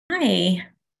Hi,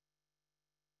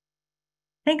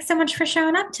 thanks so much for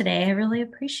showing up today. I really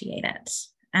appreciate it.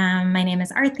 My name is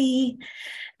Arti.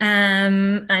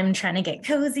 I'm trying to get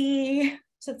cozy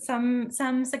to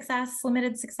some success,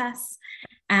 limited success.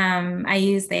 I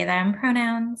use they, them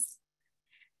pronouns.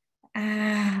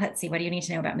 Let's see, what do you need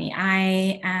to know about me?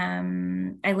 I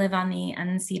live on the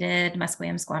unceded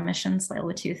Musqueam, Squamish, and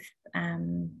Tsleil-Waututh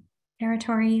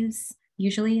territories,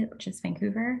 usually, which is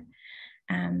Vancouver.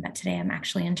 But today I'm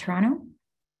actually in Toronto.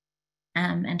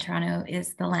 And Toronto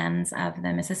is the lands of the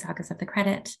Mississaugas of the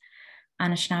Credit,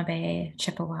 Anishinaabe,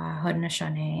 Chippewa,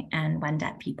 Haudenosaunee, and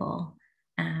Wendat people.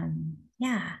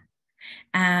 Yeah.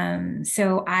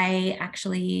 So I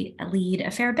actually lead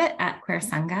a fair bit at Queer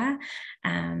Sangha,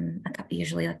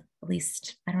 usually like at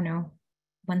least, I don't know,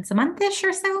 once a month-ish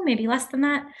or so, maybe less than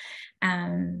that.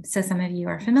 So some of you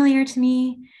are familiar to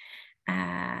me.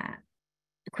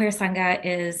 Queer Sangha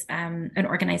is an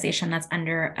organization that's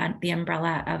under the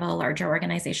umbrella of a larger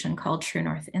organization called True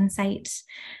North Insight.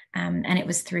 And it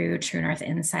was through True North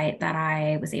Insight that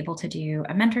I was able to do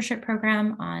a mentorship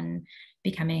program on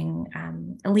becoming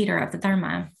a leader of the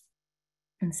Dharma.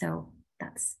 And so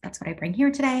that's what I bring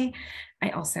here today. I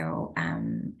also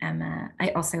am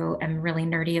really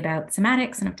nerdy about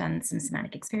somatics, and I've done some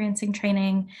somatic experiencing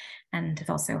training, and have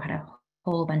also had a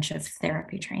whole bunch of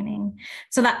therapy training.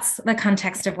 So that's the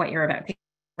context of what you're about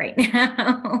right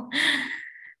now.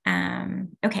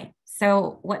 Okay,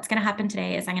 so what's going to happen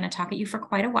today is I'm going to talk at you for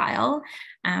quite a while,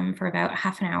 for about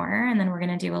half an hour, and then we're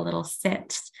going to do a little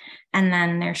sit, and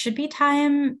then there should be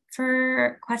time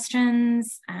for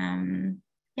questions,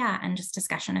 yeah, and just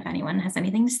discussion if anyone has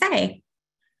anything to say.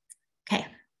 Okay,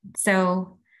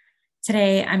 so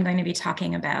today I'm going to be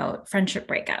talking about friendship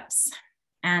breakups,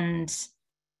 and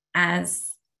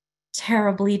as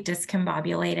terribly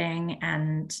discombobulating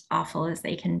and awful as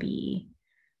they can be,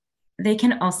 they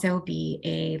can also be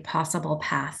a possible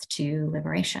path to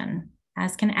liberation,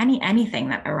 as can anything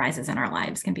that arises in our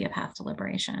lives can be a path to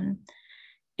liberation.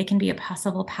 It can be a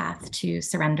possible path to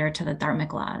surrender to the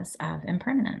dharmic laws of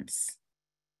impermanence.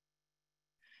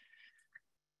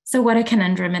 So what a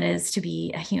conundrum it is to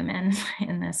be a human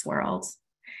in this world.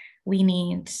 We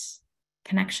need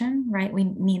connection, right? We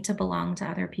need to belong to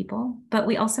other people, but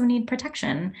we also need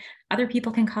protection. Other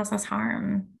people can cause us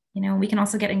harm. You know, we can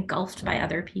also get engulfed by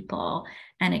other people,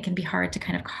 and it can be hard to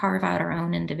kind of carve out our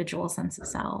own individual sense of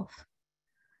self.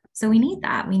 So we need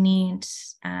that. We need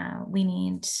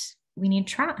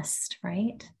trust,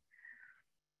 right?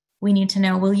 We need to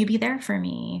know, will you be there for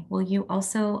me? Will you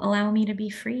also allow me to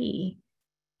be free?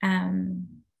 And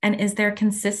is there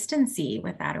consistency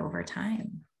with that over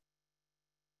time?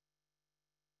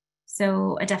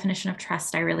 So a definition of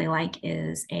trust I really like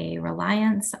is a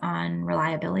reliance on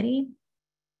reliability.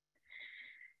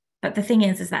 But the thing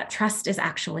is that trust is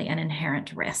actually an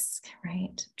inherent risk,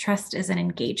 right? Trust is an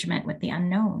engagement with the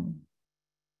unknown.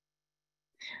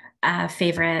 A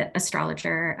favorite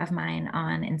astrologer of mine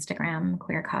on Instagram,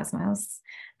 Queer Cosmos,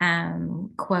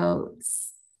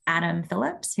 quotes Adam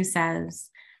Phillips, who says,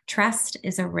 "Trust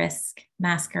is a risk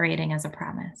masquerading as a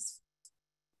promise."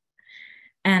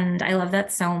 And I love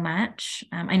that so much.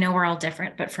 I know we're all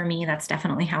different, but for me, that's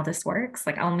definitely how this works.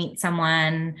 Like, I'll meet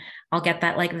someone, I'll get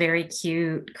that like very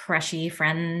cute, crushy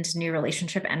friend, new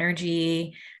relationship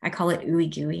energy. I call it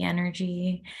ooey gooey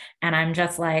energy. And I'm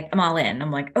just like, I'm all in. I'm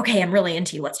like, okay, I'm really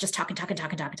into you. Let's just talk and talk and talk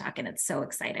and talk and talk. And it's so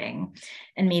exciting.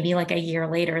 And maybe like a year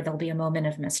later, there'll be a moment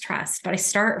of mistrust. But I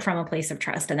start from a place of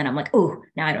trust. And then I'm like, oh,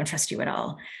 now I don't trust you at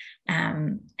all.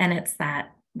 And it's that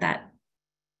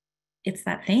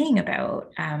thing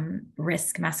about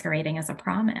risk masquerading as a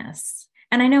promise.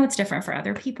 And I know it's different for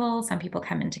other people. Some people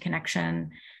come into connection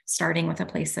starting with a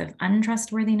place of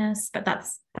untrustworthiness, but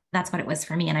that's what it was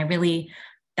for me. And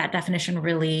that definition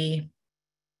really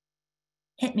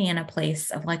hit me in a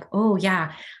place of like, oh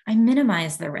yeah, I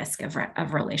minimize the risk of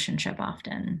relationship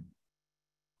often.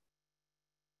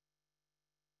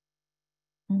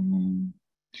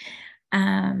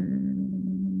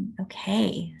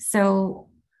 Okay, so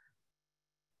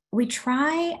we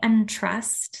try and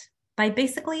trust by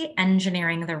basically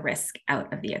engineering the risk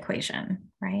out of the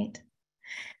equation, right?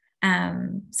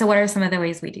 So what are some of the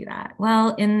ways we do that?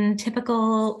 Well, in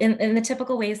the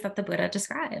typical ways that the Buddha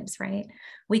describes, right?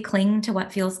 We cling to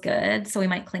what feels good. So we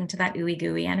might cling to that ooey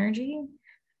gooey energy.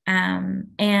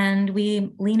 And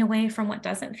we lean away from what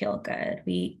doesn't feel good.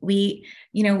 We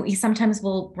sometimes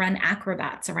will run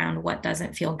acrobats around what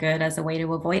doesn't feel good as a way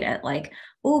to avoid it. Like,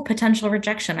 oh, potential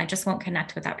rejection. I just won't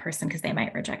connect with that person because they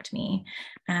might reject me,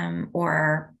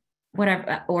 or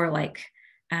whatever. Or like,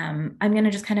 I'm going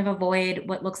to just kind of avoid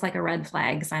what looks like a red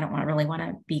flag because I don't really want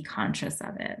to be conscious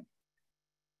of it.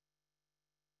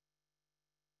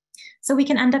 So we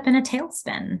can end up in a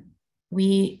tailspin.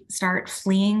 We start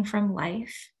fleeing from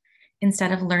life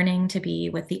instead of learning to be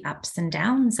with the ups and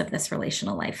downs of this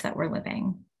relational life that we're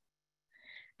living.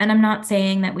 And I'm not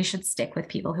saying that we should stick with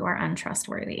people who are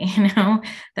untrustworthy,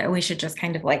 that we should just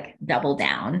kind of like double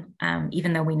down,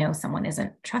 even though we know someone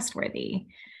isn't trustworthy.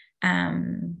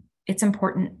 It's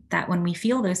important that when we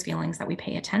feel those feelings that we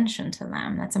pay attention to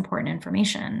them. That's important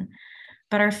information.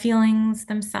 But our feelings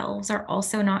themselves are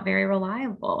also not very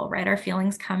reliable, right? Our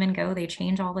feelings come and go, they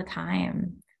change all the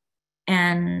time.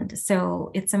 And so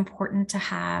it's important to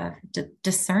have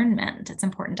discernment. It's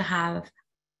important to have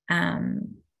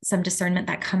some discernment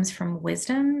that comes from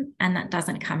wisdom and that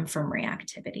doesn't come from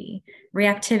reactivity.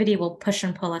 Reactivity will push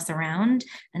and pull us around,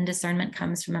 and discernment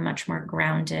comes from a much more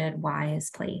grounded, wise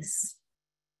place.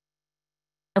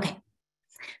 Okay,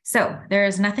 so there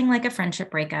is nothing like a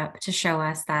friendship breakup to show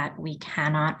us that we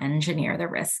cannot engineer the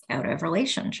risk out of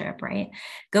relationship, right?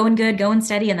 Going good, going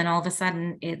steady, and then all of a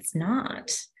sudden it's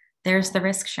not. There's the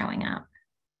risk showing up.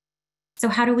 So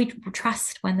how do we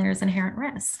trust when there's inherent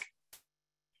risk?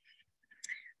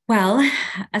 Well,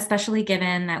 especially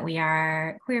given that we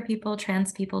are queer people,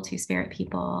 trans people, two-spirit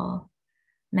people,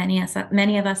 many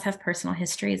of us have personal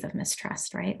histories of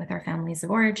mistrust, right? With our families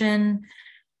of origin,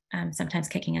 sometimes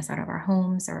kicking us out of our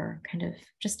homes, or kind of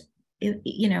just,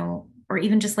 or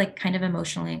even just like kind of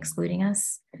emotionally excluding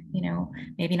us,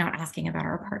 maybe not asking about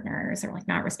our partners, or like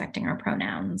not respecting our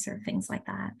pronouns or things like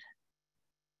that.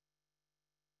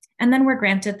 And then we're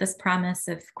granted this promise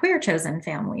of queer chosen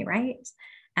family, right?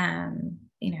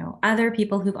 Other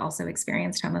people who've also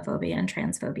experienced homophobia and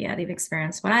transphobia, they've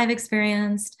experienced what I've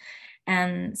experienced.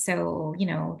 And so,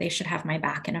 they should have my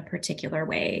back in a particular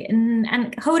way.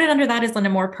 And coded under that is in a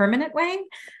more permanent way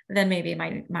than maybe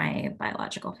my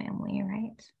biological family,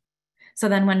 right? So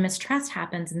then when mistrust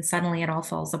happens and suddenly it all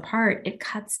falls apart, it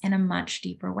cuts in a much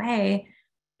deeper way,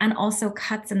 and also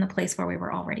cuts in the place where we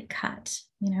were already cut,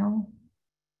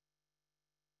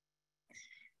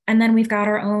 And then we've got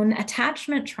our own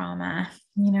attachment trauma,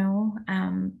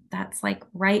 that's like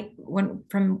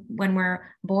from when we're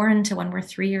born to when we're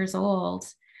 3 years old,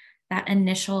 that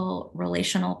initial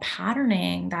relational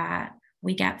patterning that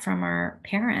we get from our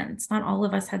parents. Not all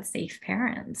of us had safe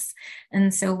parents.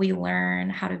 And so we learn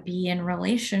how to be in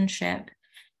relationship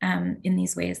in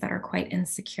these ways that are quite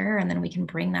insecure. And then we can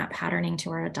bring that patterning to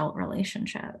our adult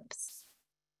relationships.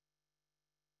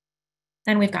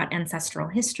 Then we've got ancestral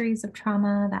histories of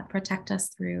trauma that protect us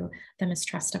through the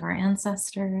mistrust of our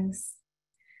ancestors.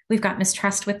 We've got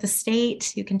mistrust with the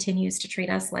state, who continues to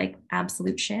treat us like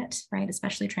absolute shit, right?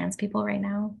 Especially trans people right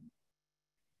now.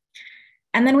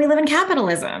 And then we live in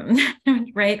capitalism,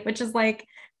 right? Which is like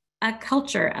a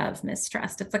culture of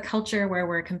mistrust. It's a culture where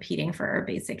we're competing for our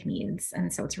basic needs.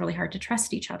 And so it's really hard to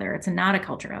trust each other. It's not a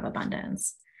culture of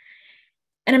abundance.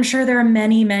 And I'm sure there are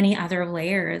many, many other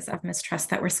layers of mistrust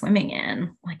that we're swimming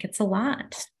in. Like, it's a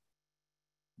lot.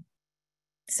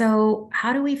 So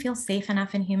how do we feel safe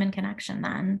enough in human connection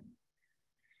then?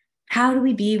 How do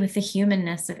we be with the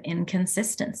humanness of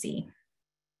inconsistency?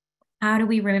 How do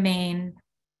we remain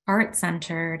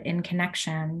heart-centered in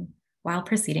connection while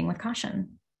proceeding with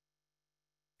caution?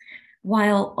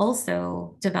 While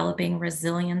also developing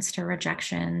resilience to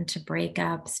rejection, to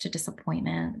breakups, to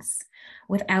disappointments,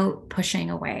 without pushing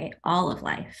away all of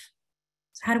life.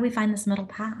 So how do we find this middle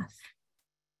path?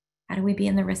 How do we be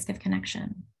in the risk of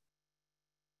connection?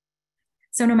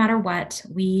 So no matter what,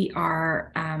 we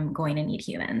are going to need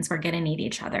humans. We're going to need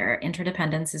each other.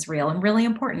 Interdependence is real and really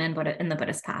important in the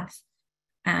Buddhist path.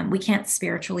 We can't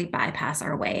spiritually bypass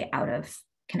our way out of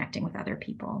connecting with other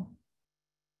people.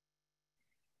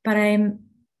 But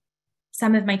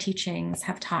some of my teachings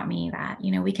have taught me that,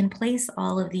 we can place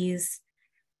all of these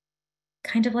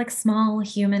kind of like small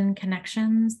human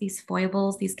connections, these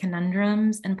foibles, these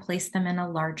conundrums, and place them in a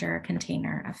larger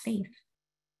container of faith.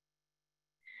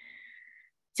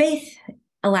 Faith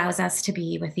allows us to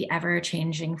be with the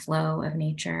ever-changing flow of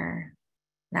nature.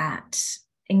 That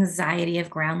anxiety of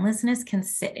groundlessness can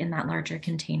sit in that larger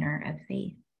container of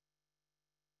faith.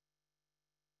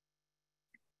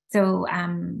 So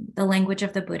the language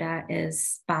of the Buddha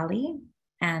is Pali,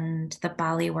 and the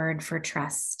Pali word for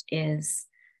trust is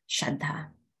Shraddha.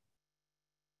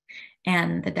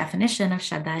 And the definition of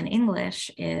Shraddha in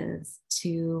English is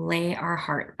to lay our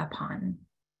heart upon.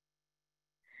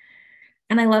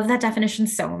 And I love that definition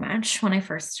so much. When I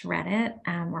first read it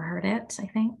or heard it, I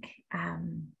think,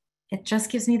 it just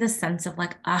gives me the sense of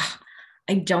like,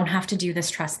 I don't have to do this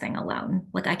trust thing alone.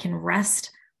 Like, I can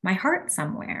rest my heart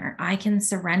somewhere. I can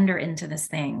surrender into this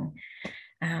thing.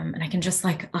 And I can just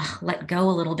like let go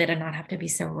a little bit and not have to be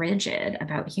so rigid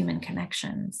about human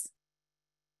connections.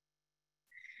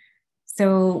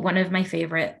 So one of my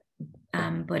favorite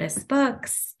Buddhist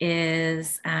books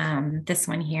is this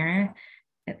one here.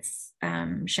 It's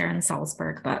Sharon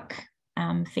Salzberg book,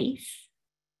 Faith.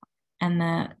 And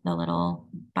the little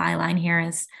byline here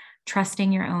is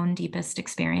trusting your own deepest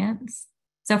experience.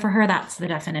 So for her, that's the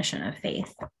definition of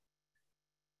faith.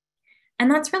 And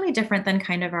that's really different than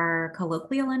kind of our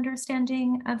colloquial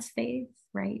understanding of faith,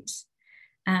 right?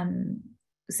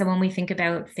 So when we think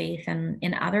about faith and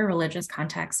in other religious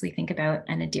contexts, we think about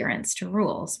an adherence to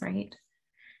rules, right?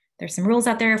 There's some rules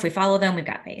out there. If we follow them, we've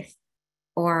got faith.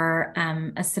 Or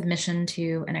a submission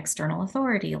to an external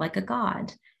authority, like a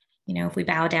god. You know, if we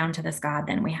bow down to this god,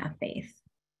 then we have faith.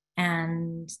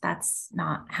 And that's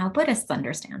not how Buddhists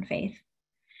understand faith.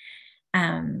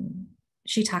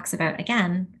 She talks about,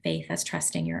 again, faith as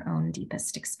trusting your own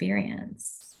deepest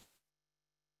experience.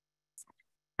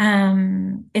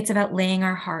 It's about laying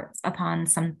our hearts upon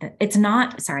something. It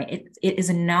is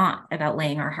not about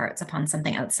laying our hearts upon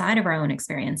something outside of our own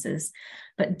experiences,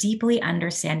 but deeply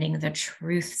understanding the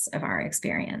truths of our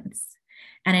experience.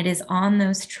 And it is on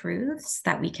those truths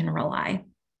that we can rely.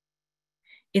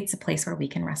 It's a place where we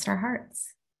can rest our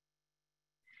hearts.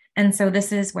 And so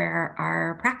this is where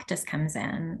our practice comes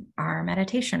in, our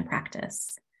meditation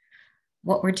practice.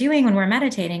 What we're doing when we're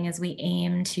meditating is we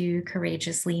aim to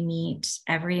courageously meet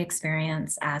every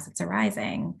experience as it's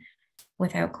arising,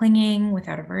 without clinging,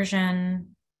 without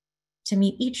aversion, to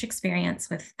meet each experience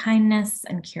with kindness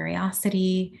and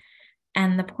curiosity.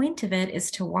 And the point of it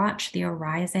is to watch the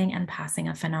arising and passing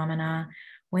of phenomena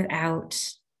without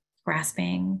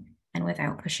grasping and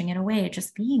without pushing it away,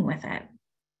 just being with it.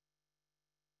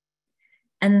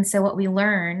 And so what we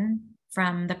learn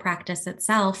from the practice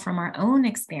itself, from our own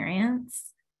experience,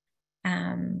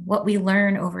 what we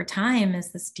learn over time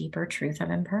is this deeper truth of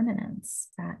impermanence.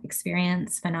 That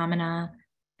experience, phenomena,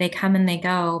 they come and they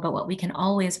go, but what we can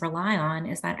always rely on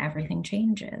is that everything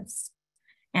changes.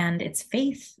 And it's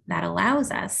faith that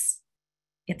allows us,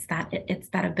 it's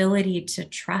that ability to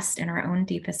trust in our own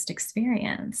deepest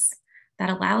experience that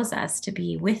allows us to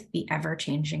be with the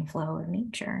ever-changing flow of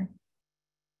nature.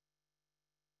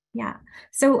 Yeah.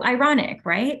 So ironic,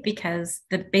 right? Because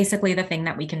basically the thing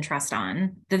that we can trust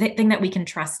on, the thing that we can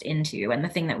trust into, and the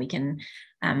thing that we can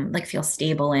like feel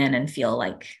stable in and feel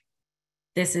like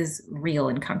this is real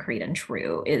and concrete and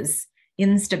true is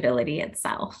instability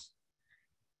itself.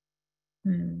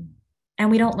 And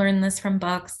we don't learn this from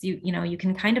books. You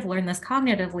can kind of learn this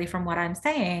cognitively from what I'm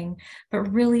saying,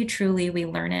 but really, truly, we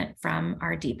learn it from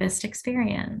our deepest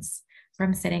experience,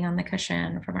 from sitting on the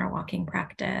cushion, from our walking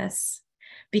practice.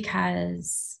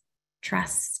 Because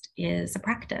trust is a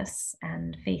practice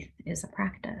and faith is a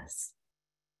practice.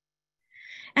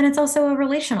 And it's also a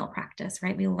relational practice,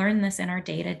 right? We learn this in our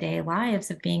day-to-day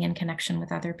lives of being in connection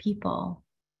with other people.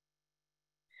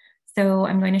 So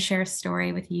I'm going to share a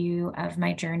story with you of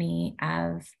my journey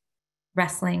of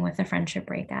wrestling with a friendship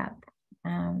breakup.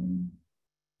 And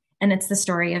it's the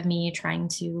story of me trying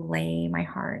to lay my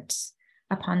heart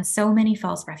upon so many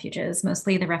false refuges,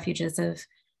 mostly the refuges of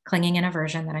clinging and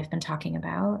aversion that I've been talking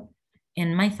about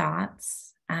in my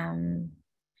thoughts. And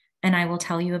I will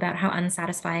tell you about how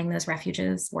unsatisfying those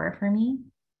refuges were for me.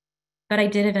 But I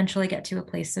did eventually get to a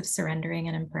place of surrendering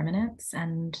and impermanence.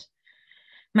 And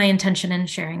my intention in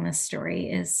sharing this story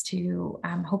is to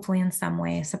hopefully in some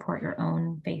way support your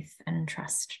own faith and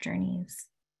trust journeys.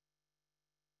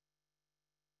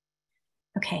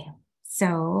 Okay.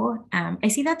 So I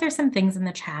see that there's some things in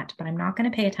the chat, but I'm not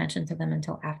going to pay attention to them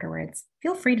until afterwards.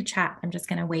 Feel free to chat. I'm just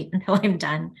going to wait until I'm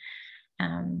done.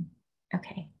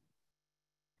 Okay.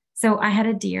 So I had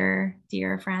a dear,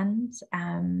 dear friend,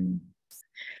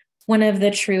 one of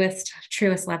the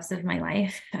truest loves of my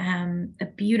life, a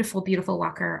beautiful, beautiful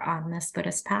walker on this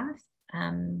Buddhist path,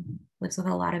 lives with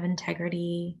a lot of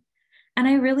integrity. And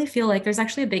I really feel like there's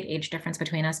actually a big age difference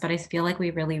between us, but I feel like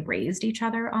we really raised each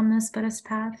other on this Buddhist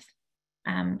path.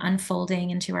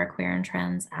 Unfolding into our queer and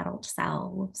trans adult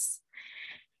selves,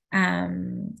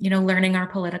 learning our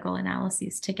political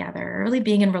analyses together, really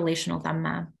being in relational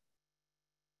Dharma,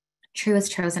 true as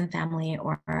chosen family,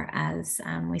 or as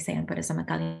we say in Buddhism,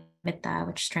 a Mehta,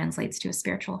 which translates to a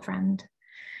spiritual friend.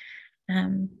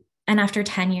 And after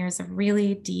 10 years of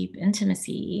really deep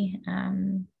intimacy,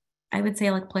 I would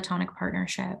say like platonic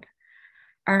partnership,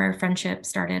 our friendship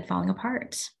started falling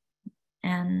apart.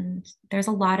 And there's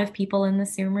a lot of people in the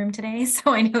Zoom room today,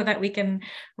 so I know that we can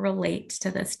relate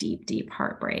to this deep, deep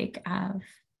heartbreak of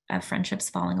friendships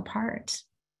falling apart.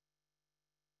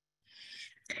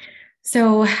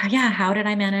 So yeah, how did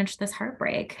I manage this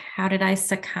heartbreak? How did I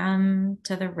succumb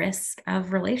to the risk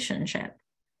of relationship?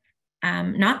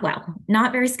 Not well,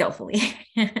 not very skillfully.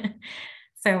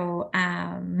 So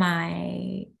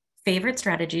my favorite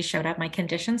strategy showed up, my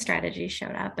conditioned strategy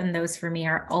showed up, and those for me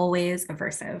are always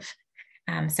aversive.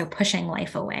 So pushing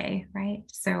life away, right?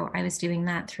 So I was doing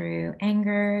that through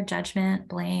anger, judgment,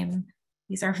 blame.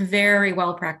 These are very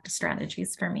well practiced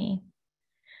strategies for me.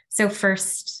 So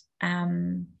first,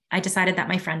 I decided that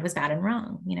my friend was bad and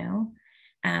wrong,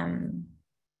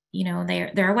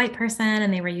 they're a white person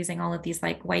and they were using all of these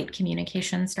like white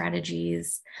communication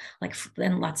strategies, like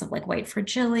and lots of like white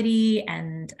fragility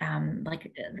and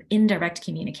like indirect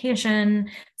communication.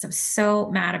 So I was so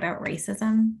mad about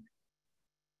racism.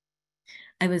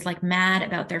 I was like mad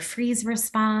about their freeze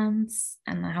response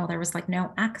and how there was like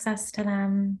no access to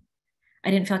them.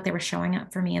 I didn't feel like they were showing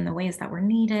up for me in the ways that were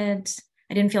needed.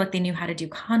 I didn't feel like they knew how to do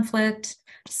conflict.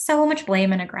 So much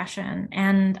blame and aggression.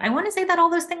 And I want to say that all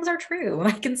those things are true.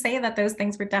 I can say that those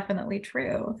things were definitely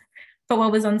true. But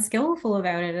what was unskillful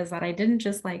about it is that I didn't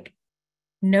just like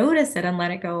notice it and let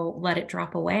it go, let it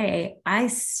drop away. I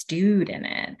stewed in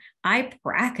it. I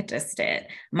practiced it.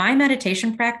 My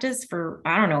meditation practice for,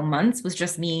 I don't know, months was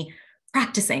just me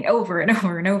practicing over and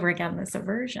over and over again this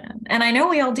aversion. And I know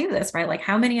we all do this, right? Like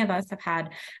how many of us have had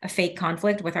a fake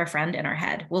conflict with our friend in our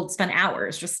head? We'll spend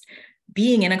hours just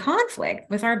being in a conflict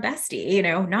with our bestie,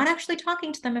 not actually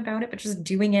talking to them about it, but just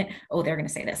doing it. Oh, they're going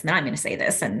to say this, and then I'm going to say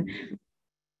this. And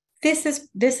this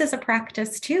is a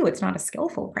practice too. It's not a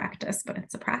skillful practice, but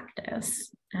it's a practice.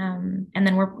 And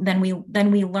then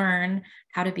we learn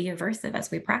how to be aversive as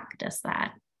we practice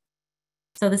that.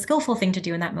 So the skillful thing to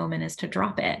do in that moment is to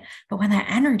drop it. But when that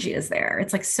energy is there,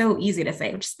 it's like so easy to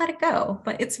say, just let it go.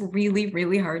 But it's really,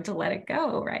 really hard to let it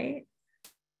go, right?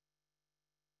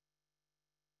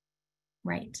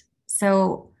 Right.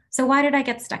 So why did I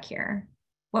get stuck here?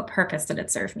 What purpose did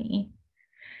it serve me?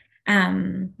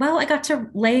 Well, I got to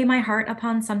lay my heart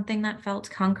upon something that felt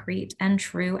concrete and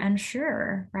true and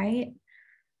sure, right?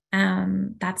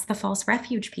 That's the false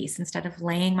refuge piece. Instead of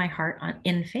laying my heart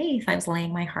in faith, I was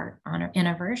laying my heart in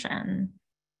aversion.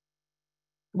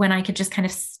 When I could just kind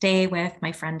of stay with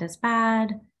my friend is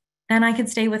bad, then I could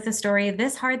stay with the story,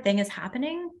 this hard thing is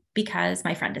happening because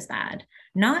my friend is bad.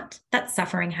 Not that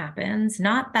suffering happens,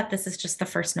 not that this is just the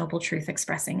first noble truth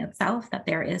expressing itself, that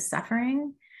there is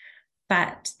suffering,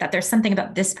 but that there's something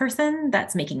about this person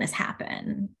that's making this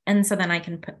happen. And so then I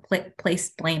can place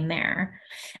blame there.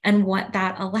 And what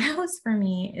that allows for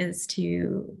me is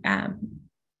to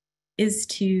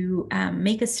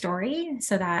make a story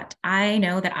so that I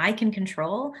know that I can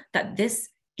control that this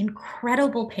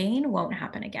incredible pain won't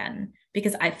happen again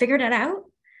because I figured it out.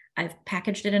 I've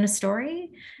packaged it in a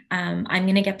story. I'm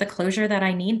going to get the closure that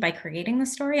I need by creating the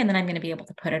story, and then I'm going to be able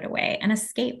to put it away and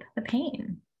escape the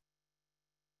pain.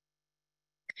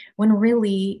 When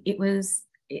really it was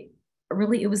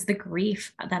the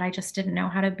grief that I just didn't know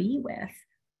how to be with.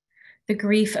 The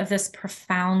grief of this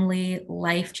profoundly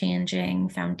life-changing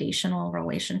foundational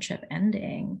relationship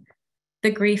ending.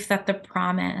 The grief that the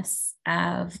promise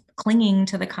of clinging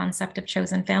to the concept of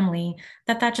chosen family,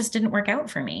 that just didn't work out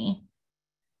for me.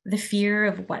 The fear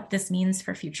of what this means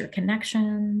for future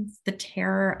connections, the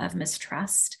terror of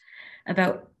mistrust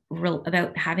about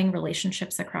having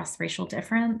relationships across racial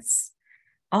difference.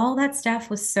 All that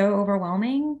stuff was so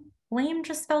overwhelming. Blame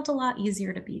just felt a lot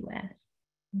easier to be with,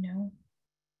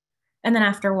 And then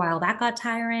after a while, that got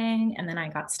tiring. And then I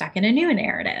got stuck in a new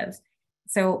narrative.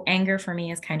 So anger for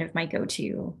me is kind of my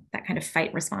go-to. That kind of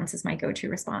fight response is my go-to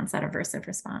response, that aversive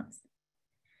response.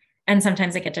 And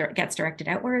sometimes it gets directed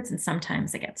outwards, and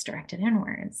sometimes it gets directed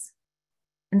inwards.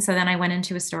 And so then I went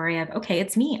into a story of, okay,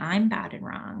 it's me. I'm bad and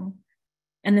wrong.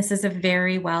 And this is a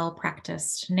very well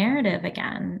practiced narrative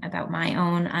again about my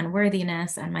own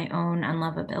unworthiness and my own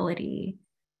unlovability.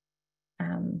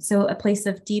 So a place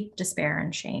of deep despair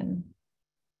and shame.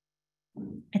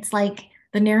 It's like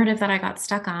the narrative that I got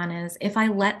stuck on is if I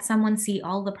let someone see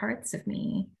all the parts of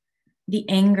me, the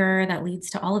anger that leads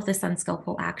to all of this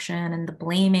unskillful action and the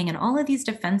blaming and all of these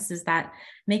defenses that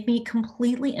make me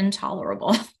completely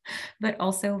intolerable, but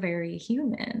also very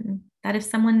human, that if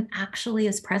someone actually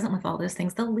is present with all those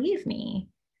things, they'll leave me.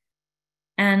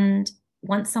 And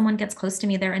once someone gets close to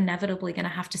me, they're inevitably going to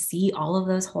have to see all of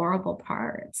those horrible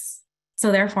parts.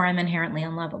 So therefore, I'm inherently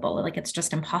unlovable. Like it's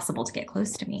just impossible to get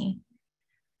close to me.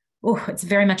 Oh, it's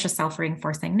very much a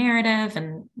self-reinforcing narrative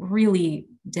and really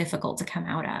difficult to come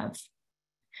out of.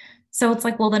 So it's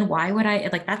like, well, then why would I,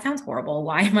 like, that sounds horrible.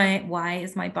 Why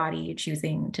is my body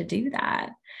choosing to do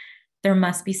that? there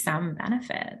must be some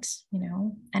benefit,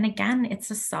 And again, it's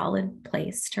a solid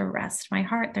place to rest my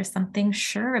heart. There's something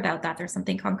sure about that. There's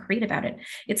something concrete about it.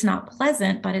 It's not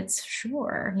pleasant, but it's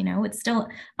sure, it's still,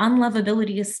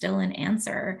 unlovability is still an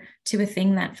answer to a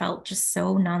thing that felt just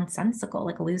so nonsensical.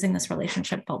 Like losing this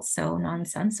relationship felt so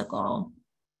nonsensical.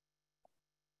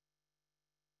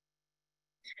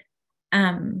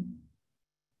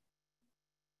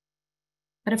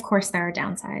 But of course there are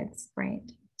downsides, right,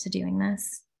 to doing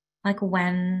this. Like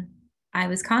when I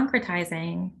was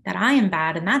concretizing that I am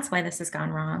bad and that's why this has gone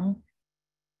wrong,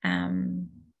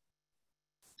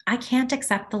 I can't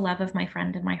accept the love of my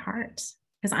friend in my heart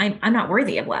because I'm not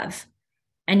worthy of love.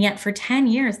 And yet for 10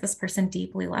 years, this person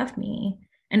deeply loved me.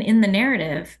 And in the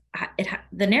narrative,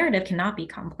 the narrative cannot be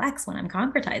complex when I'm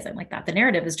concretizing like that. The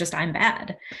narrative is just I'm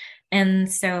bad.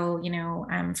 And so,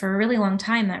 for a really long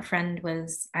time, that friend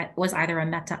was either a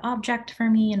metta object for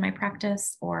me in my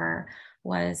practice or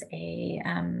was a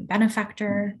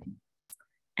benefactor.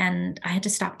 And I had to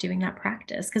stop doing that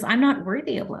practice because I'm not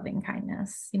worthy of loving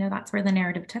kindness. That's where the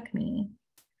narrative took me.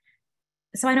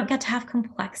 So I don't get to have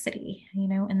complexity,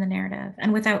 in the narrative.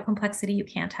 And without complexity, you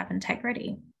can't have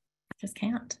integrity. Just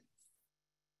can't.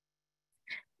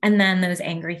 And then those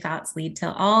angry thoughts lead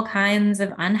to all kinds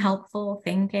of unhelpful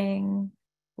thinking,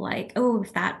 like, oh,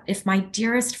 if my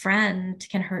dearest friend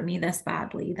can hurt me this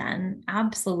badly, then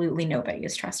absolutely nobody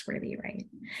is trustworthy, right?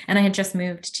 And I had just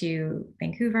moved to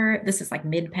Vancouver. This is like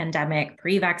mid-pandemic,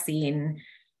 pre-vaccine.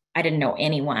 I didn't know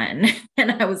anyone.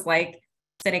 And I was like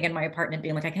sitting in my apartment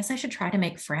being like, I guess I should try to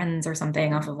make friends or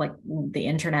something off of like the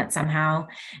internet somehow.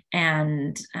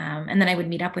 And then I would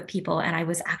meet up with people and I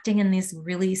was acting in these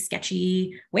really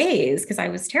sketchy ways because I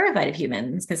was terrified of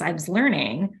humans because I was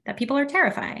learning that people are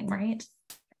terrifying, right?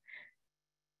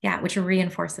 Yeah, which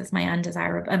reinforces my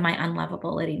undesirable and my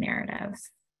unlovability narrative.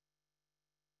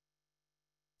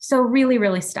 So really,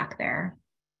 really stuck there.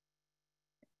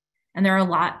 And there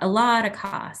are a lot of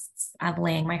costs of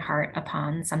laying my heart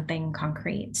upon something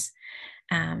concrete,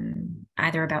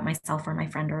 either about myself or my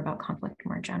friend or about conflict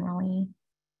more generally.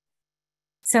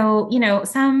 So,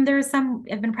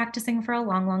 I've been practicing for a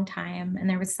long, long time. And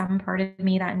there was some part of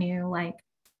me that knew like,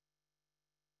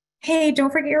 hey,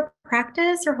 don't forget your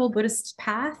practice, your whole Buddhist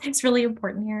path. It's really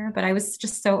important here. But I was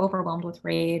just so overwhelmed with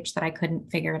rage that I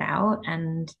couldn't figure it out.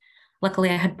 And luckily,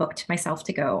 I had booked myself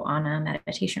to go on a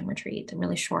meditation retreat, a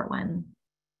really short one.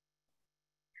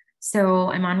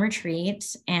 So I'm on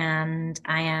retreat and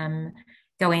I am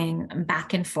going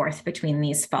back and forth between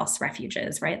these false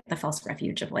refuges, right? The false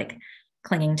refuge of like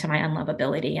clinging to my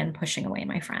unlovability and pushing away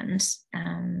my friend.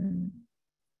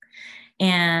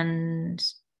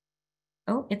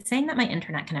 Oh, it's saying that my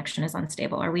internet connection is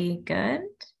unstable. Are we good?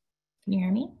 Can you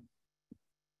hear me?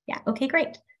 Yeah. Okay,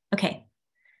 great. Okay.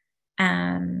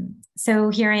 So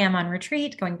here I am on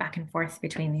retreat, going back and forth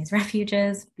between these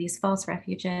refuges, these false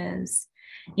refuges.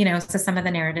 So some of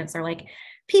the narratives are like,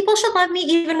 people should love me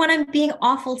even when I'm being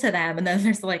awful to them. And then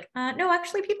there's like, no,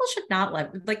 actually, people should not love,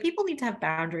 like people need to have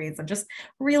boundaries. I'm just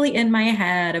really in my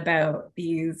head about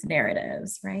these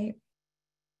narratives, right?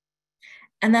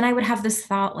 And then I would have this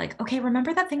thought like, okay,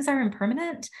 remember that things are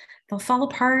impermanent, they'll fall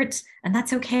apart and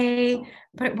that's okay.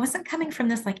 But it wasn't coming from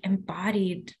this like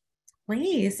embodied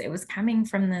place. It was coming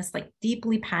from this like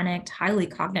deeply panicked, highly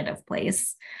cognitive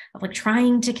place of like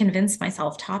trying to convince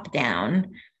myself top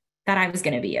down that I was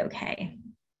going to be okay.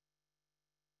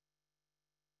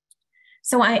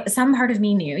 So some part of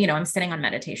me knew, I'm sitting on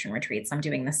meditation retreats, I'm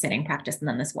doing the sitting practice and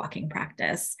then this walking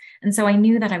practice. And so I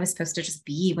knew that I was supposed to just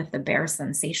be with the bare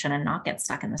sensation and not get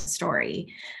stuck in the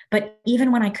story. But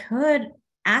even when I could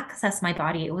access my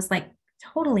body, it was like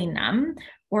totally numb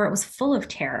or it was full of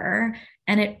terror.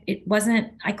 And it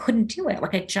wasn't, I couldn't do it.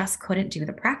 Like I just couldn't do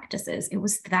the practices. It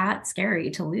was that scary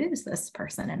to lose this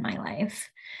person in my life.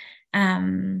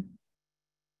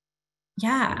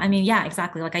 Yeah, I mean, yeah,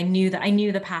 exactly. Like I knew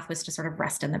the path was to sort of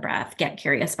rest in the breath, get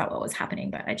curious about what was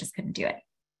happening, but I just couldn't do it.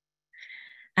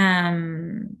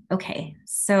 Okay,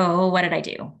 so what did I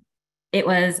do? It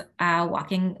was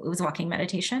walking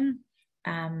meditation,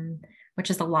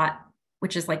 which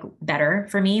is like better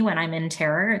for me when I'm in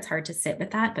terror. It's hard to sit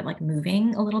with that, but like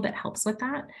moving a little bit helps with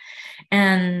that.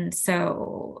 And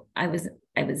so I was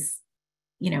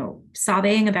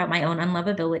sobbing about my own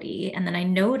unlovability. And then I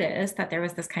noticed that there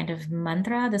was this kind of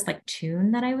mantra, this like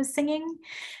tune that I was singing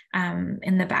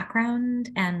in the background.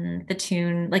 And the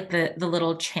tune, like the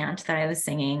little chant that I was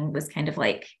singing was kind of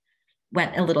like,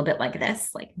 went a little bit like this,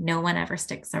 like no one ever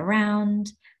sticks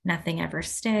around, nothing ever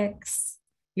sticks,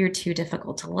 you're too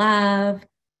difficult to love,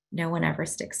 no one ever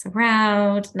sticks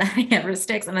around, nothing ever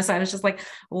sticks. And so I was just like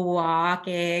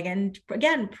walking and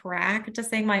again,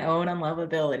 practicing my own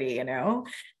unlovability,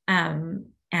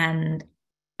 and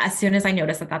as soon as I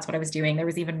noticed that that's what I was doing, there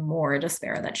was even more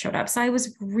despair that showed up. So I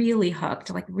was really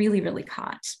hooked, like really, really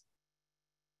caught.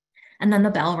 And then the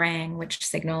bell rang, which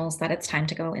signals that it's time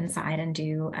to go inside and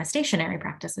do a stationary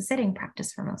practice, a sitting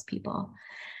practice for most people.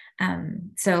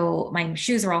 So my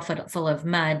shoes were all full of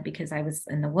mud because I was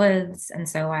in the woods. And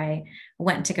so I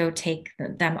went to go take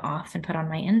them off and put on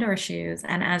my indoor shoes.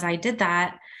 And as I did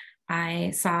that,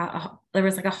 I saw there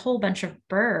was like a whole bunch of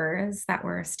burrs that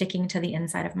were sticking to the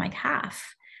inside of my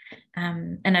calf.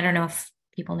 And I don't know if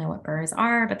people know what burrs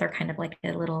are, but they're kind of like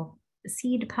a little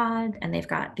seed pod, and they've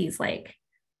got these like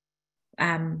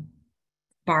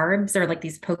barbs or like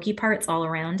these pokey parts all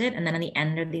around it. And then on the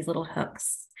end are these little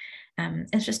hooks.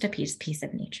 It's just a piece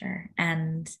of nature.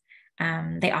 And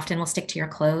they often will stick to your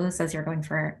clothes as you're going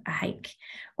for a hike,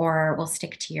 or will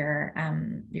stick to your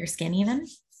skin even.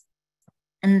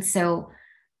 And so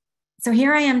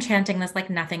here I am chanting this like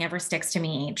nothing ever sticks to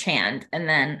me chant. And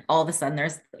then all of a sudden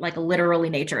there's like literally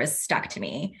nature is stuck to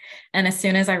me. And as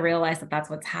soon as I realize that that's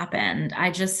what's happened, I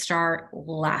just start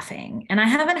laughing. And I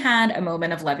haven't had a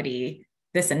moment of levity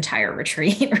this entire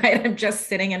retreat, right? I'm just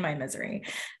sitting in my misery.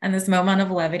 And this moment of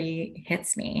levity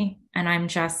hits me. And I'm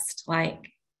just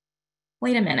like,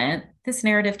 wait a minute, this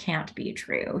narrative can't be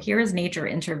true. Here is nature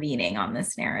intervening on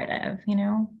this narrative,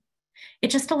 It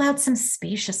just allowed some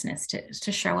spaciousness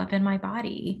to show up in my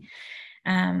body.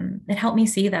 It helped me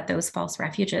see that those false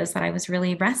refuges that I was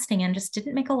really resting in just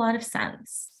didn't make a lot of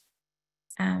sense.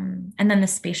 And then the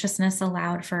spaciousness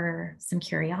allowed for some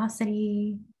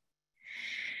curiosity.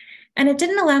 And it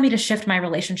didn't allow me to shift my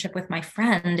relationship with my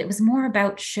friend. It was more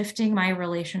about shifting my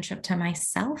relationship to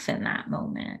myself in that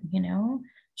moment,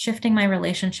 shifting my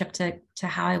relationship to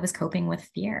how I was coping with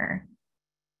fear.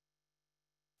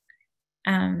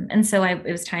 And so it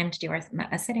was time to do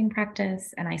a sitting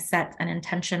practice, and I set an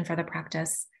intention for the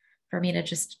practice for me to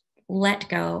just let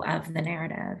go of the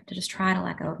narrative, to just try to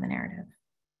let go of the narrative.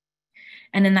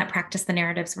 And in that practice, the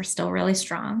narratives were still really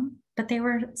strong, but they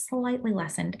were slightly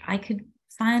lessened. I could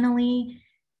finally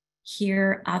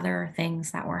hear other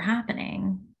things that were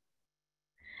happening.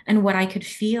 And what I could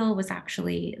feel was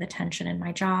actually the tension in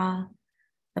my jaw,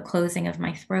 the closing of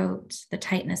my throat, the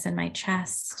tightness in my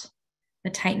chest, the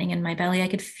tightening in my belly. I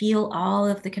could feel all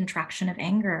of the contraction of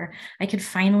anger. I could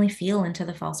finally feel into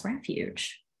the false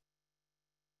refuge.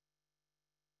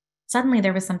 Suddenly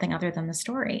there was something other than the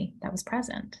story that was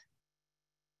present.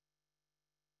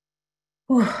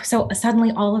 So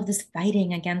suddenly all of this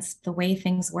fighting against the way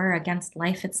things were, against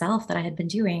life itself that I had been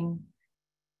doing,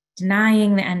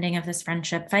 denying the ending of this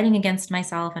friendship, fighting against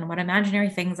myself and what imaginary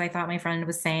things I thought my friend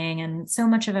was saying, and so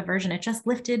much of aversion, it just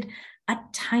lifted a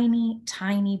tiny,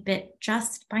 tiny bit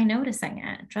just by noticing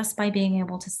it, just by being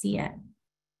able to see it.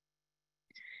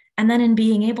 And then in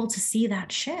being able to see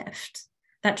that shift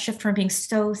from being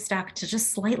so stuck to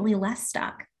just slightly less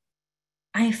stuck,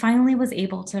 I finally was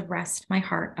able to rest my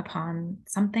heart upon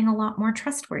something a lot more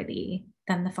trustworthy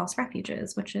than the false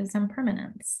refuges, which is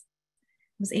impermanence.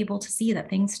 I was able to see that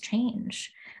things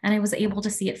change, and I was able to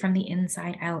see it from the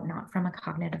inside out, not from a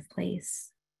cognitive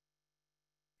place.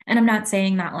 And I'm not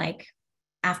saying that like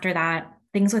after that,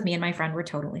 things with me and my friend were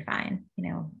totally fine.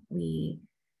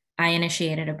 I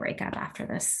initiated a breakup after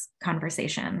this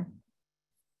conversation.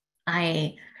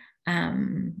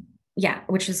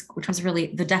 Which was really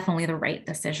definitely the right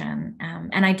decision.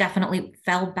 And I definitely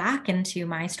fell back into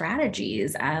my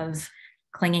strategies of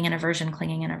clinging and aversion,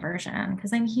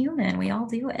 because I'm human. We all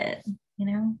do it,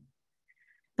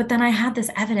 But then I had this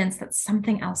evidence that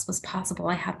something else was possible.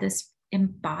 I had this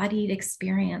embodied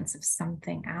experience of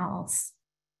something else.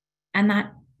 And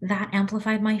that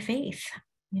amplified my faith,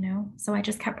 So I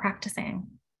just kept practicing.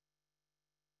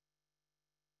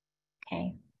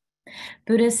 Okay.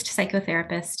 Buddhist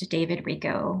psychotherapist David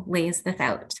Rico lays this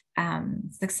out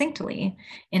succinctly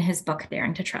in his book,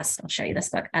 Daring to Trust. I'll show you this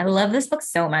book. I love this book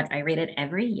so much. I read it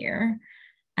every year.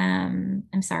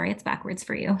 I'm sorry, it's backwards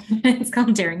for you. It's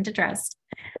called Daring to Trust.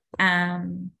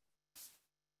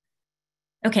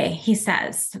 Okay, he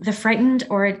says, the frightened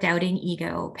or doubting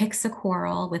ego picks a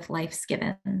quarrel with life's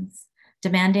givens,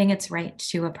 demanding its right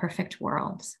to a perfect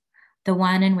world, the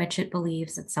one in which it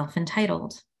believes itself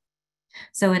entitled.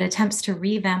 So it attempts to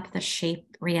revamp the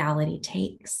shape reality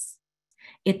takes.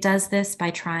 It does this by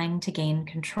trying to gain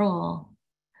control.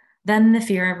 Then the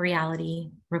fear of reality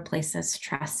replaces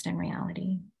trust in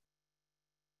reality.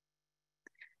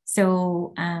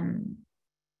 So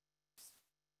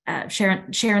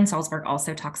Sharon Salzberg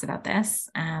also talks about this.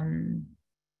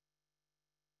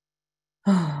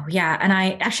 Oh, yeah.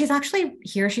 And she's actually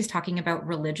here, she's talking about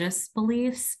religious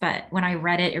beliefs, but when I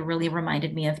read it, it really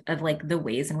reminded me of like the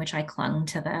ways in which I clung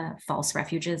to the false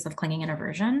refuges of clinging and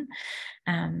aversion.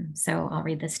 So I'll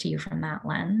read this to you from that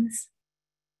lens.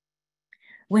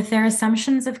 With their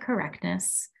assumptions of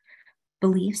correctness,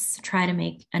 beliefs try to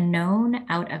make a known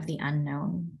out of the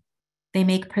unknown. They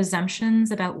make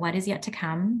presumptions about what is yet to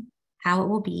come, how it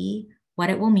will be, what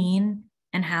it will mean,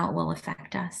 and how it will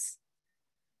affect us.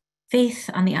 Faith,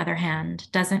 on the other hand,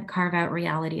 doesn't carve out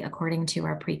reality according to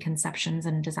our preconceptions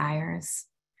and desires.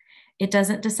 It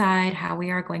doesn't decide how we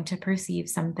are going to perceive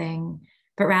something,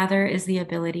 but rather is the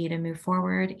ability to move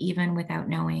forward even without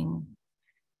knowing.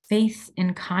 Faith,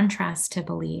 in contrast to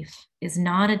belief, is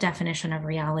not a definition of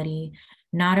reality,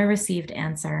 not a received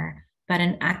answer, but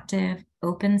an active,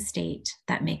 open state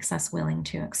that makes us willing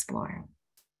to explore.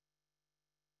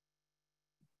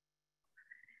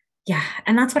 Yeah,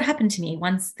 and that's what happened to me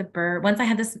once I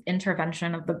had this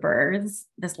intervention of the birds,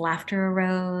 this laughter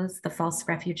arose, the false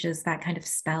refuges, that kind of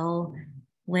spell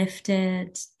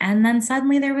lifted, and then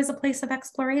suddenly there was a place of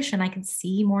exploration. I could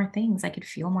see more things, I could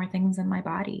feel more things in my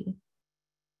body.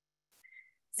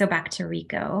 So back to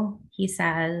Rico, he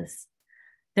says,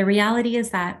 the reality is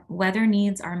that whether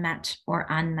needs are met or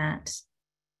unmet,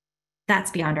 that's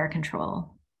beyond our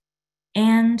control.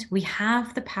 And we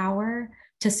have the power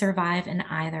to survive in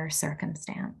either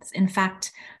circumstance. In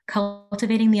fact,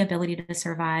 cultivating the ability to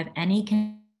survive any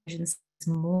conditions is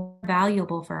more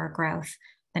valuable for our growth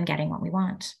than getting what we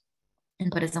want. In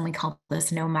Buddhism, we call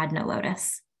this no mud, no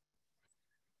lotus.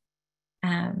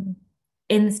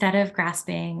 Instead of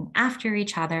grasping after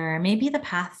each other, maybe the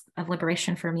path of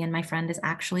liberation for me and my friend is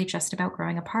actually just about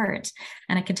growing apart.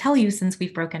 And I can tell you, since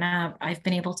we've broken up, I've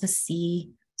been able to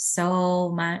see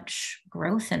so much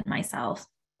growth in myself.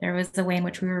 There was a way in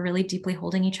which we were really deeply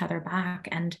holding each other back,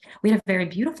 and we had a very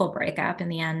beautiful breakup in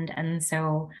the end. And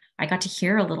so I got to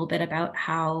hear a little bit about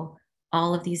how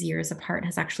all of these years apart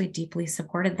has actually deeply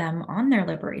supported them on their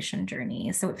liberation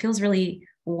journey. So it feels really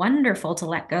wonderful to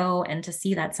let go and to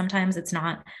see that sometimes it's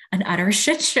not an utter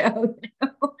shit show.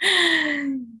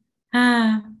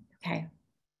 Okay.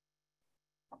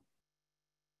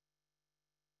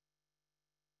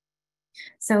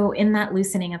 So in that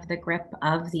loosening of the grip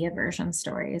of the aversion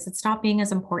stories, it stopped being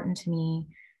as important to me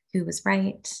who was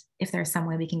right, if there's some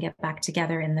way we can get back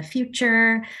together in the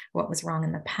future, what was wrong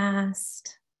in the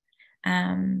past.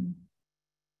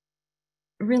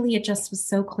 Really, it just was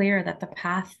so clear that the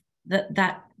path,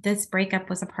 that this breakup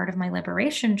was a part of my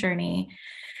liberation journey.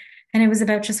 And it was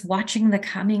about just watching the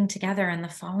coming together and the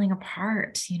falling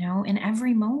apart, in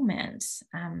every moment.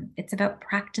 It's about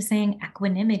practicing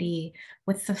equanimity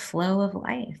with the flow of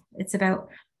life. It's about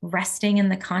resting in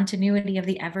the continuity of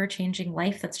the ever-changing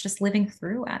life that's just living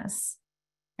through us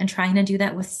and trying to do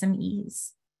that with some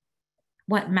ease.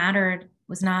 What mattered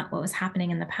was not what was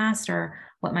happening in the past or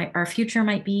what our future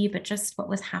might be, but just what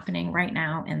was happening right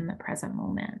now in the present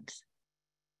moment.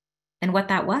 And what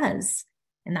that was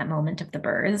in that moment of the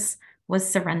births was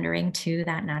surrendering to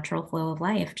that natural flow of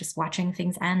life, just watching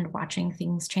things end, watching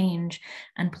things change,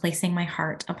 and placing my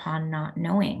heart upon not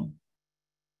knowing.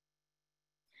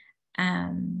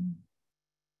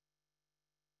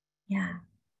 Yeah.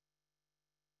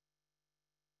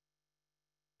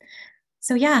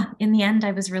 So yeah, in the end,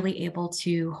 I was really able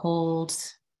to hold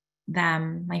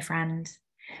them, my friend,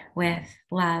 with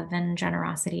love and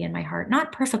generosity in my heart.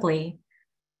 Not perfectly,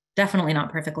 definitely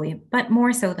not perfectly, but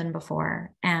more so than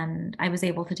before. And I was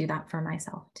able to do that for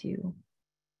myself too.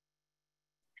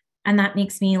 And that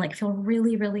makes me feel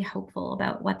really, really hopeful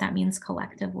about what that means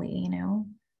collectively,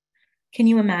 Can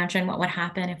you imagine what would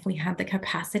happen if we had the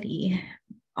capacity,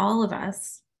 all of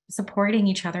us, supporting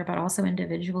each other, but also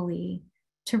individually,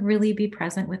 to really be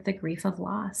present with the grief of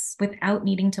loss without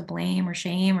needing to blame or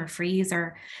shame or freeze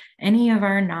or any of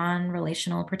our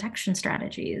non-relational protection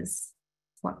strategies?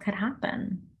 What could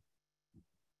happen?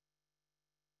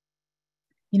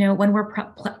 When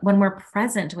we're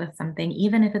present with something,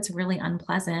 even if it's really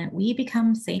unpleasant, we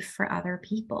become safe for other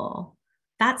people.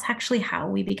 That's actually how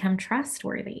we become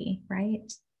trustworthy,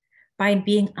 right? By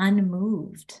being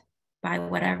unmoved by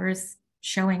whatever's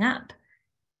showing up.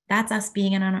 That's us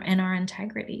being in our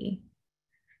integrity.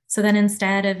 So then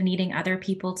instead of needing other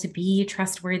people to be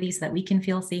trustworthy so that we can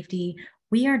feel safety,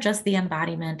 we are just the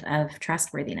embodiment of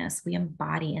trustworthiness. We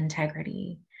embody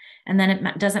integrity. And then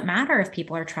it doesn't matter if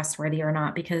people are trustworthy or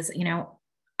not, because,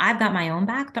 I've got my own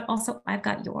back, but also I've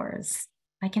got yours.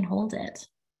 I can hold it.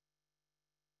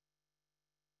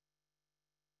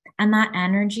 And that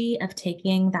energy of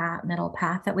taking that middle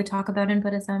path that we talk about in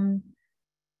Buddhism,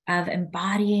 of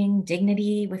embodying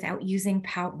dignity without using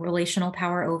relational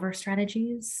power over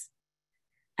strategies,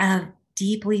 of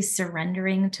deeply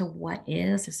surrendering to what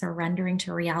is, surrendering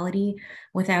to reality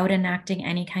without enacting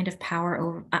any kind of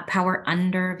power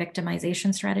under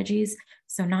victimization strategies.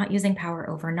 So not using power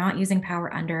over, not using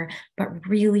power under, but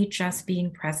really just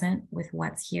being present with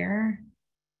what's here.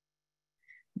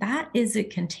 That is a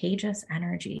contagious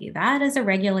energy. That is a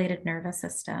regulated nervous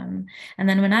system. And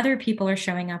then when other people are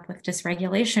showing up with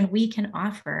dysregulation,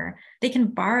 they can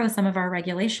borrow some of our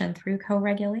regulation through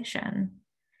co-regulation.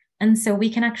 And so we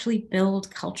can actually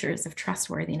build cultures of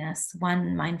trustworthiness,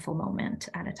 one mindful moment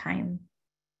at a time.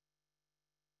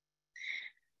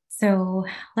 So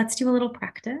let's do a little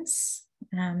practice.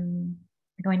 We're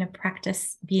going to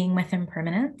practice being with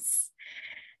impermanence.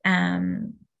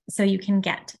 So you can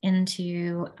get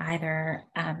into either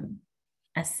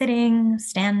a sitting,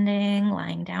 standing,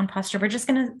 lying down posture. We're just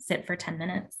going to sit for 10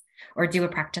 minutes or do a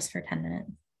practice for 10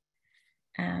 minutes.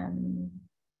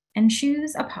 And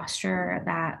choose a posture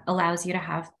that allows you to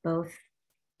have both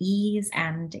ease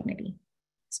and dignity.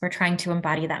 So we're trying to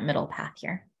embody that middle path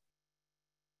here.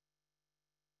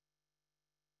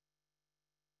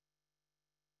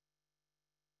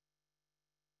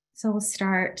 So we'll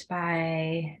start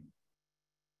by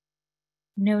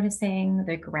noticing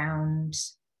the ground,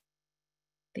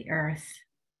 the earth,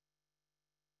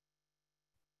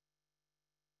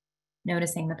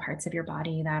 noticing the parts of your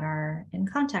body that are in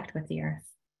contact with the earth.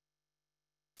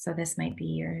 So this might be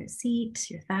your seat,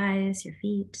 your thighs, your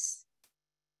feet.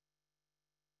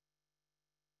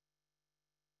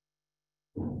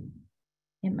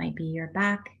 It might be your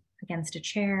back against a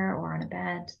chair or on a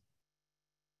bed.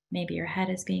 Maybe your head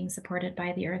is being supported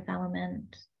by the earth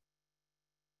element.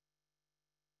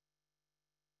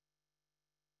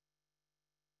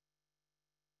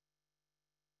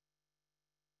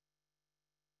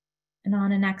 And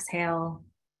on an exhale,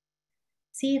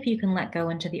 see if you can let go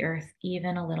into the earth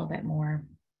even a little bit more.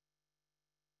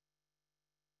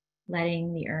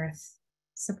 Letting the earth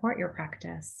support your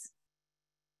practice.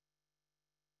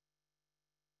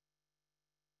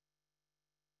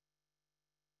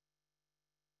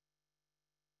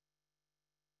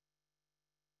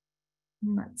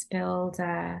 And let's build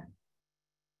a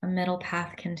middle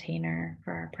path container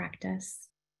for our practice.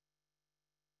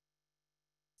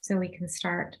 So we can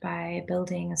start by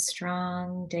building a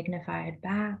strong, dignified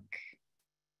back.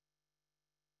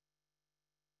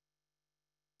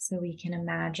 So we can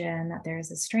imagine that there's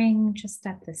a string just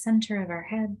at the center of our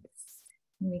heads,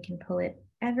 and we can pull it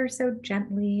ever so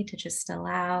gently to just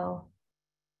allow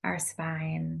our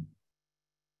spine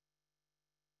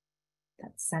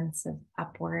that sense of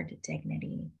upward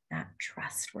dignity, that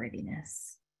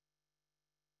trustworthiness.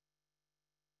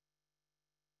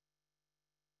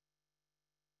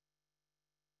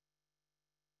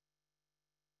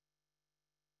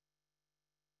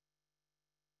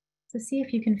 So see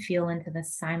if you can feel into the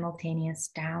simultaneous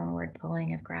downward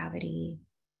pulling of gravity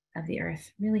of the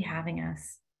earth really having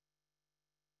us,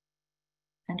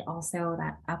 and also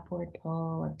that upward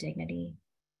pull of dignity.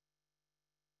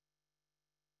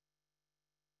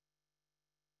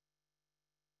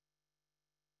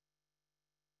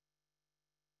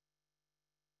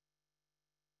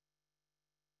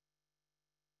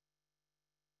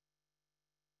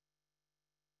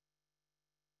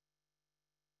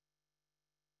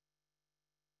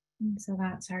 And so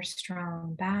that's our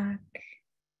strong back.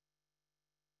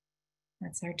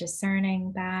 That's our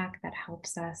discerning back that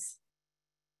helps us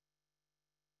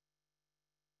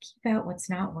keep out what's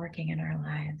not working in our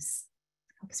lives,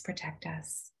 helps protect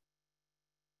us.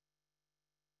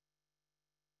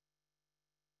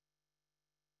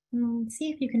 And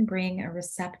see if you can bring a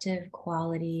receptive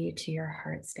quality to your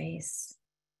heart space.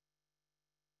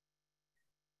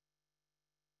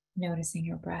 Noticing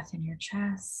your breath in your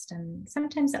chest, and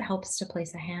sometimes it helps to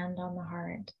place a hand on the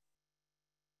heart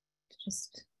to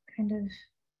just kind of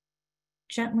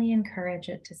gently encourage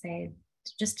it to say,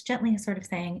 just gently sort of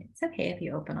saying, it's okay if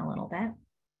you open a little bit.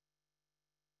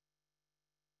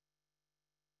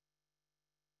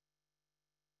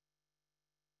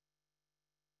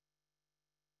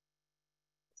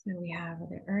 So we have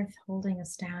the earth holding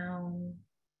us down,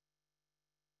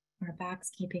 our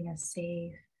backs keeping us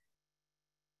safe,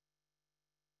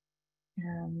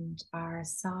 and our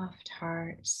soft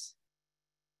heart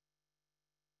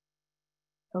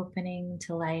opening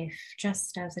to life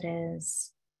just as it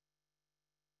is,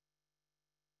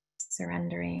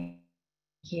 surrendering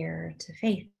here to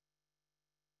faith.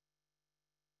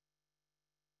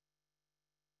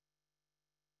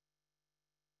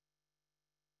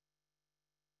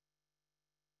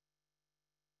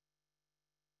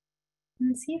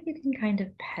 And see if you can kind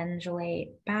of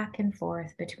pendulate back and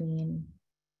forth between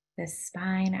this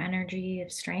spine energy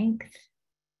of strength,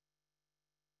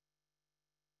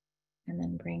 and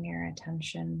then bring your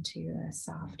attention to the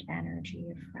soft energy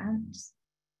of front.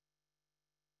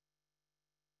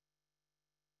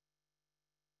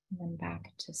 And then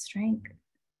back to strength.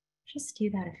 Just do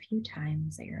that a few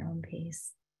times at your own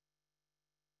pace.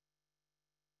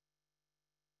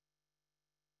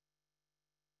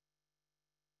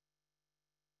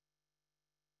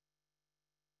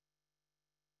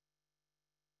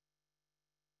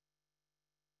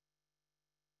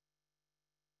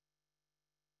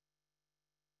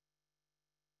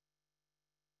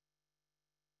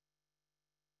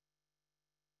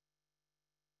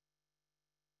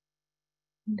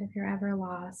 And if you're ever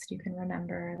lost, you can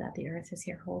remember that the earth is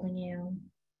here holding you.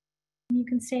 And you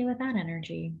can stay with that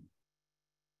energy.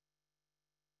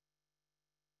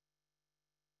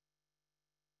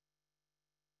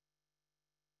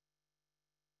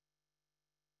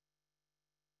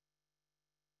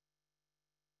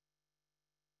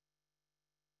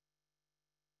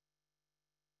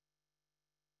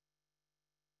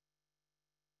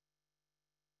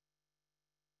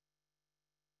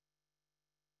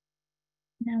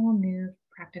 Now we'll move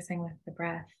practicing with the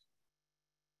breath.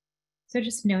 So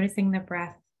just noticing the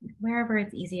breath wherever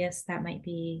it's easiest. That might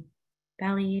be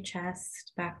belly,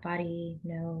 chest, back body,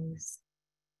 nose.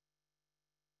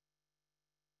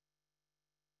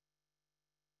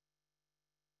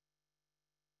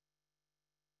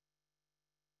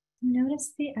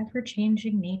 Notice the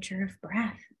ever-changing nature of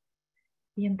breath,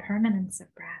 the impermanence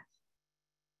of breath.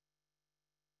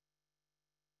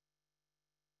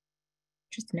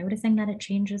 Just noticing that it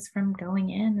changes from going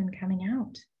in and coming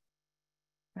out.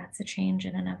 That's a change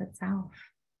in and of itself.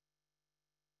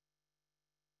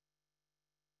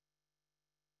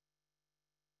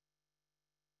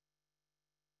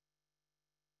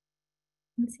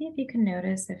 And see if you can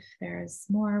notice if there's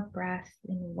more breath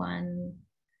in one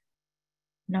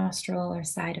nostril or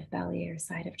side of belly or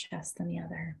side of chest than the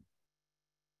other.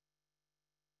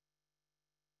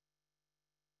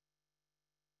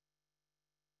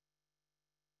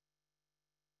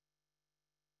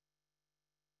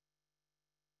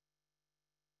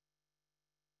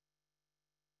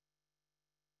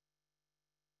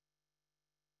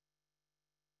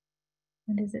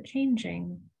 And is it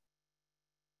changing?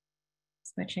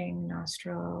 Switching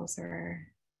nostrils, or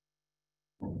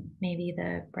maybe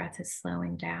the breath is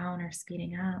slowing down or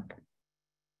speeding up.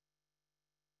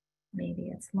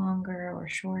 Maybe it's longer or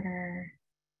shorter.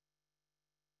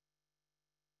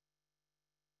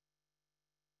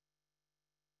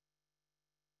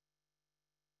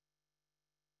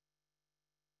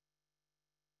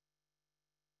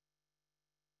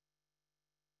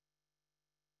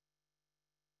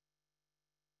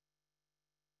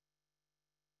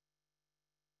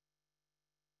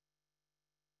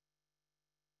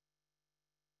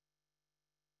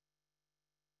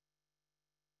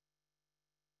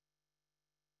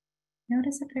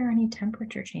 Notice if there are any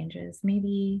temperature changes.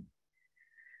 Maybe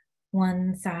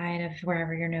one side of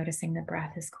wherever you're noticing the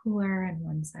breath is cooler and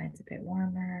one side's a bit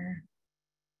warmer.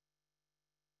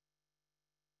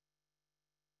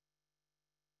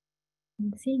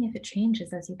 And seeing if it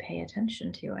changes as you pay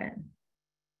attention to it.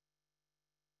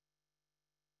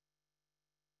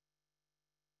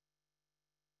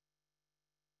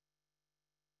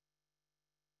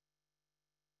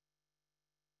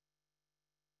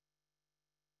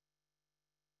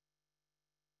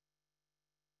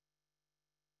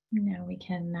 Now we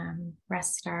can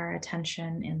rest our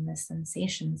attention in the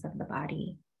sensations of the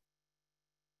body.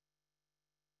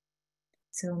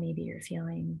 So maybe you're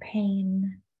feeling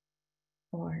pain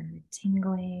or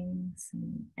tingling,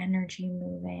 some energy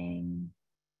moving.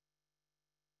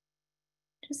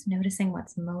 Just noticing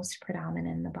what's most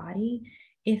predominant in the body,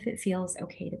 if it feels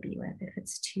okay to be with. If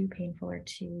it's too painful or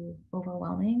too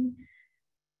overwhelming,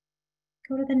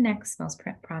 go to the next most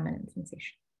prominent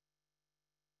sensation.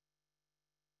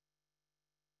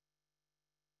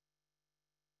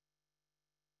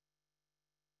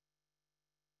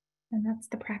 And that's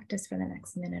the practice for the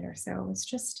next minute or so, is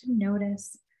just to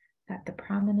notice that the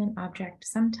prominent object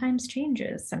sometimes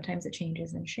changes. Sometimes it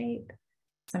changes in shape.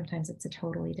 Sometimes it's a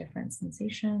totally different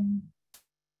sensation.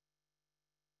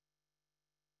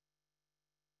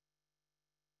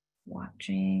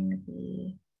 Watching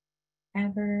the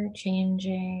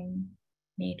ever-changing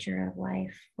nature of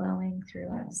life flowing through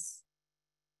us.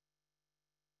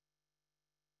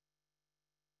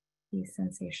 These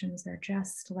sensations are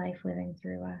just life living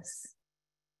through us.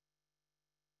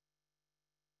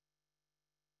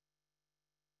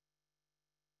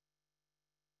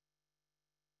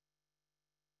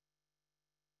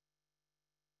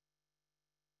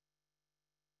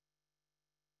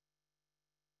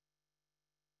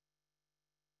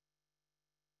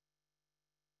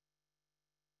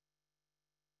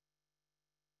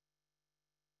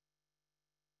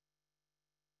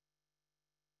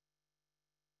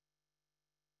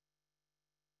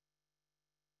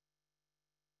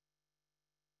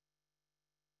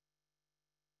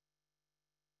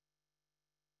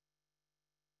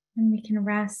 And we can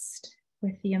rest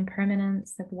with the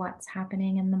impermanence of what's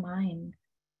happening in the mind.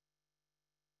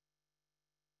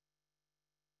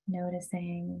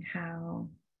 Noticing how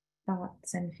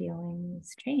thoughts and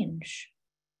feelings change.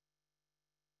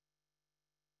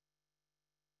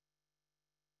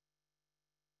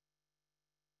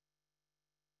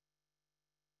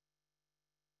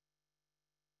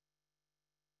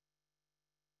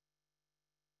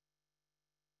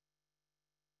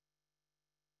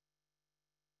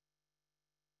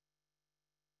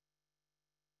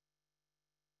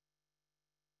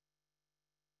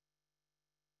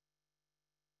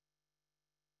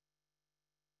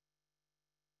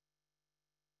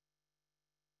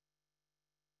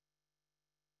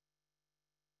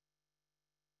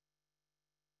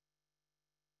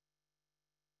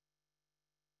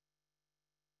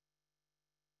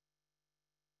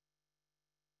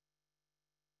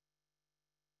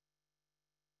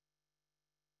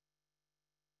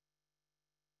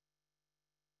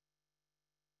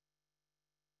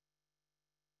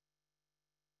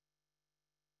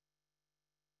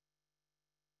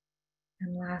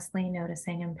 And lastly,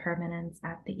 noticing impermanence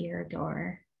at the ear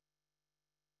door.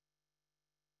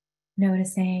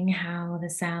 Noticing how the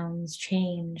sounds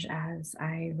change as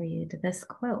I read this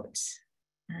quote.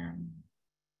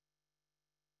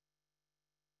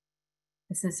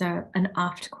 This is an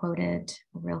oft quoted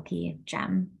Rilke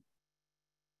gem.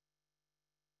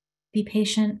 Be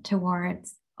patient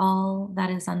towards all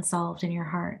that is unsolved in your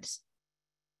heart,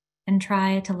 and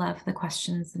try to love the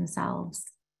questions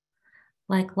themselves,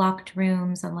 like locked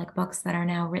rooms and like books that are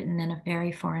now written in a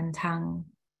very foreign tongue.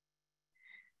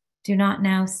 Do not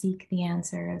now seek the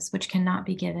answers which cannot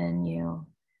be given you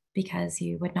because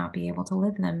you would not be able to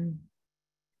live them.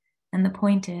 And the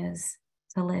point is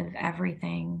to live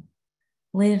everything.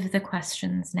 Live the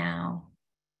questions now.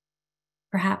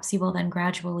 Perhaps you will then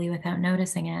gradually, without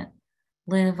noticing it,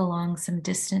 live along some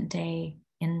distant day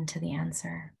into the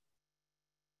answer.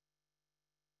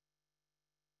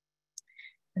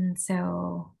 And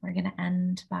so we're going to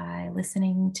end by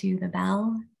listening to the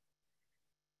bell,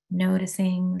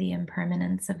 noticing the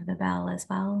impermanence of the bell as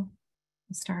well.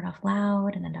 We'll start off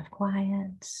loud and end off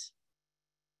quiet.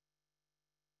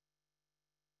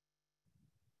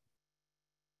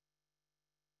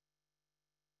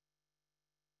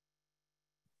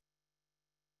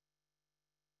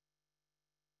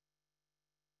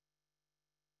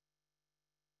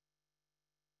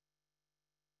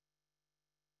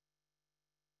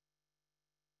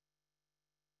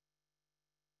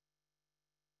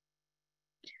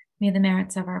 May the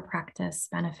merits of our practice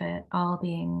benefit all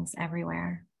beings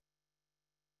everywhere.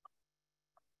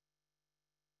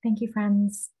 Thank you,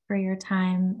 friends, for your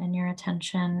time and your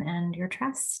attention and your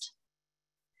trust.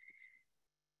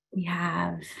 We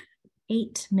have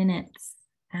 8 minutes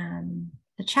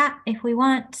to chat if we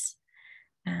want.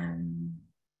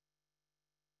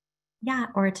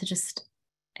 Or to just,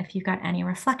 if you've got any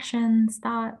reflections,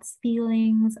 thoughts,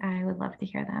 feelings, I would love to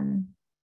hear them.